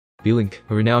Beelink,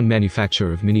 a renowned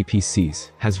manufacturer of mini PCs,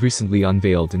 has recently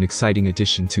unveiled an exciting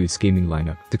addition to its gaming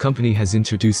lineup. The company has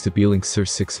introduced the Beelink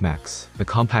SER6 MAX, a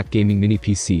compact gaming mini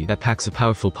PC that packs a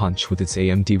powerful punch with its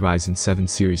AMD Ryzen 7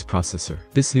 series processor.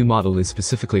 This new model is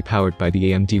specifically powered by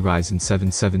the AMD Ryzen 7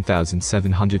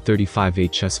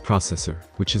 7735HS processor,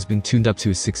 which has been tuned up to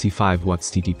a 65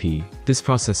 watts TDP. This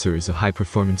processor is a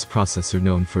high-performance processor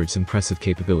known for its impressive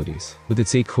capabilities. With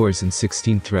its 8 cores and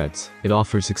 16 threads, it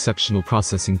offers exceptional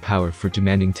processing power for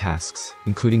demanding tasks,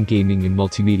 including gaming and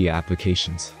multimedia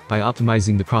applications. By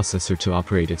optimizing the processor to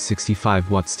operate at 65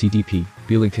 watts TDP,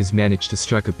 Beelink has managed to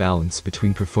strike a balance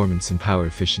between performance and power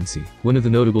efficiency. One of the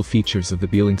notable features of the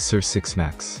Beelink SER6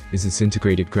 MAX is its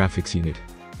integrated graphics unit.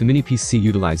 The mini PC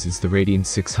utilizes the Radeon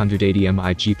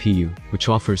 680Mi GPU, which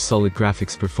offers solid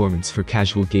graphics performance for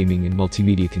casual gaming and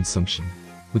multimedia consumption.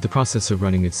 With the processor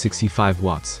running at 65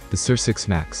 watts, the SER6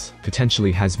 MAX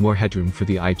potentially has more headroom for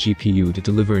the iGPU to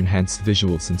deliver enhanced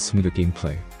visuals and smoother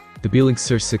gameplay. The Beelink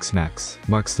SER6 MAX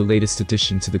marks the latest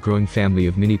addition to the growing family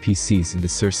of mini PCs in the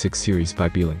SER6 series by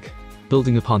Beelink.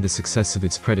 Building upon the success of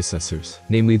its predecessors,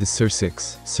 namely the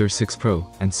SER6, SER6 Pro,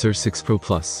 and SER6 Pro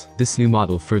Plus, this new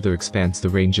model further expands the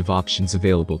range of options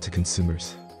available to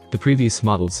consumers. The previous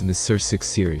models in the SER6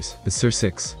 series, the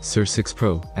SER6, SER6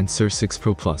 Pro, and SER6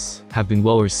 Pro Plus, have been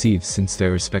well received since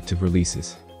their respective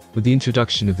releases. With the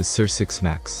introduction of the SER6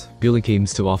 MAX, Beelink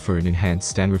aims to offer an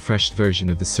enhanced and refreshed version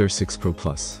of the SER6 Pro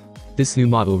Plus. This new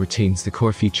model retains the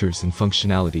core features and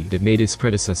functionality that made its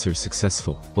predecessors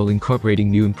successful, while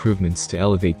incorporating new improvements to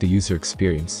elevate the user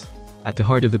experience. At the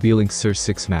heart of the Beelink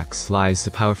SER6 MAX lies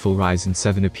the powerful Ryzen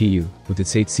 7 APU, with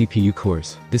its 8 CPU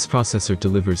cores. This processor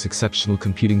delivers exceptional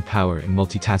computing power and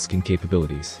multitasking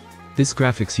capabilities. This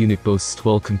graphics unit boasts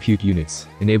 12 compute units,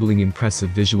 enabling impressive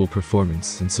visual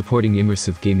performance and supporting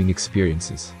immersive gaming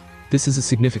experiences. This is a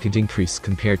significant increase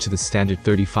compared to the standard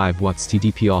 35 watts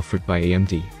TDP offered by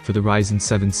AMD for the Ryzen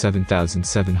 7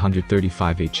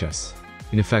 7735HS.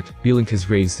 In effect, Beelink has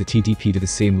raised the TDP to the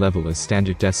same level as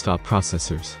standard desktop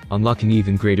processors, unlocking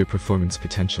even greater performance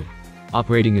potential.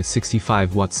 Operating at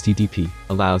 65 watts TDP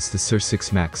allows the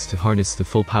SER6 MAX to harness the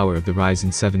full power of the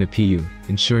Ryzen 7 APU,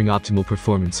 ensuring optimal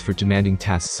performance for demanding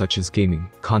tasks such as gaming,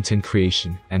 content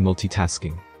creation, and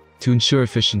multitasking. To ensure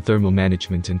efficient thermal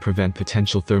management and prevent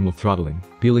potential thermal throttling,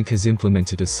 Beelink has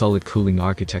implemented a solid cooling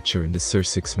architecture in the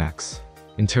SER6 MAX.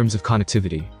 In terms of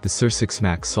connectivity, the SER6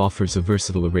 MAX offers a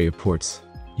versatile array of ports.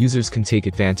 Users can take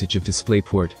advantage of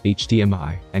DisplayPort,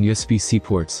 HDMI, and USB-C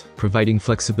ports, providing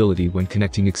flexibility when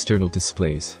connecting external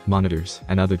displays, monitors,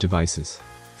 and other devices.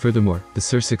 Furthermore, the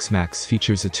SER6 MAX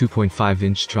features a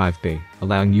 2.5-inch drive bay,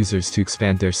 allowing users to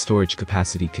expand their storage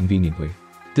capacity conveniently.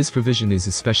 This provision is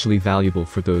especially valuable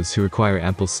for those who require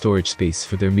ample storage space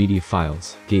for their media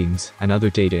files, games, and other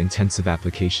data-intensive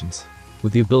applications.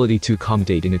 With the ability to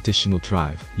accommodate an additional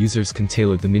drive, users can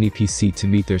tailor the mini PC to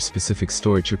meet their specific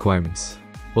storage requirements.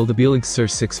 While the Beelink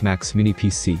SER6 MAX mini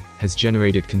PC has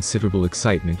generated considerable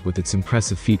excitement with its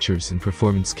impressive features and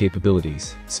performance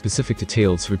capabilities, specific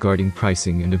details regarding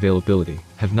pricing and availability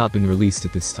have not been released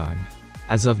at this time.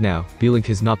 As of now, Beelink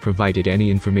has not provided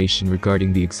any information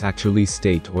regarding the exact release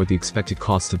date or the expected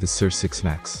cost of the SER6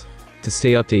 MAX. To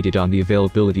stay updated on the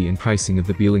availability and pricing of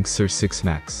the Beelink SER6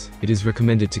 MAX, it is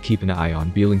recommended to keep an eye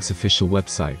on Beelink's official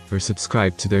website or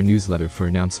subscribe to their newsletter for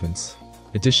announcements.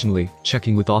 Additionally,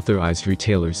 checking with authorized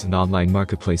retailers and online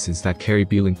marketplaces that carry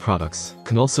Beelink products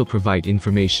can also provide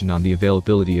information on the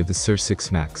availability of the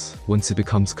SER6 MAX once it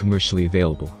becomes commercially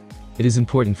available. It is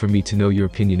important for me to know your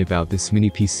opinion about this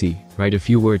mini PC. Write a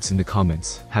few words in the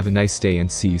comments. Have a nice day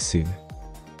and see you soon.